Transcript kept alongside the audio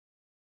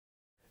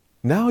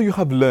Now you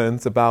have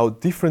learned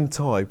about different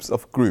types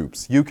of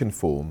groups you can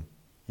form.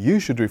 You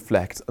should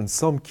reflect on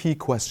some key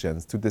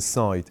questions to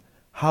decide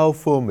how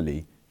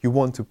formally you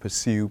want to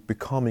pursue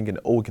becoming an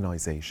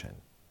organization.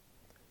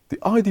 The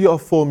idea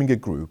of forming a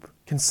group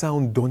can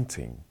sound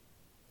daunting,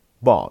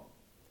 but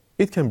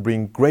it can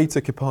bring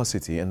greater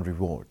capacity and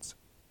rewards.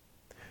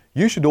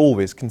 You should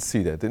always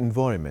consider the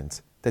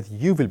environment that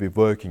you will be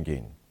working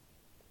in.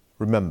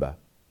 Remember,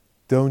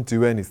 don't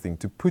do anything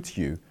to put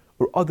you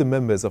or other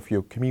members of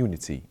your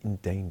community in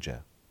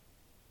danger.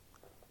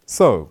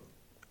 So,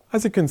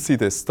 as you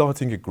consider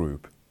starting a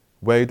group,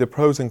 weigh the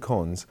pros and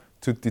cons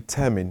to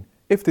determine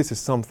if this is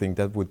something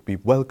that would be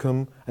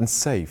welcome and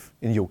safe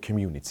in your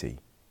community.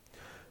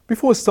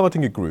 Before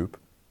starting a group,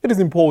 it is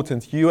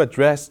important you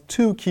address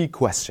two key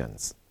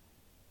questions.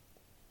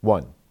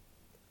 1.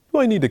 Do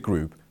I need a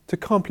group to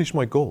accomplish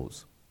my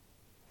goals?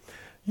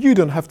 You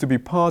don't have to be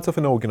part of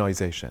an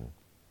organization.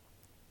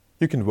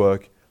 You can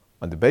work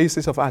on the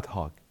basis of ad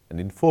hoc and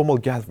informal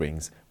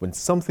gatherings when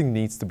something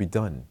needs to be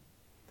done,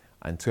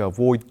 and to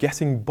avoid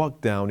getting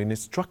bogged down in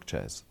its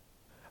structures.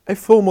 A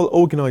formal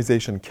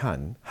organization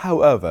can,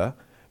 however,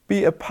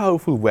 be a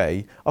powerful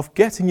way of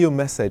getting your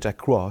message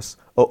across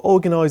or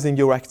organizing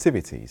your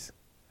activities.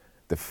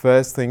 The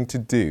first thing to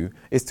do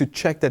is to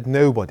check that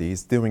nobody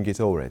is doing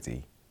it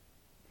already.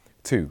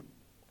 2.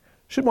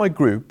 Should my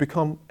group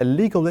become a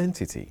legal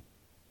entity?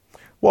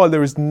 While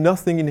there is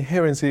nothing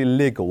inherently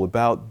illegal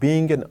about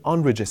being an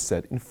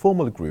unregistered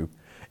informal group,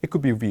 it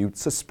could be viewed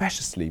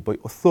suspiciously by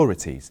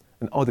authorities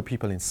and other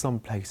people in some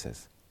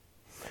places.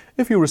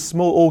 If you're a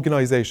small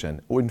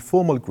organization or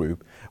informal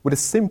group with a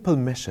simple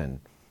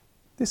mission,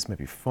 this may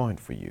be fine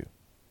for you.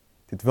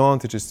 The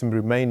advantages to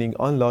remaining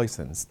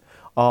unlicensed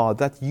are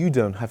that you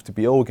don't have to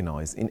be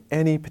organized in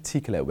any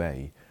particular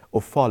way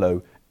or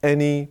follow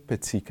any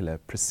particular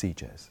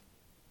procedures.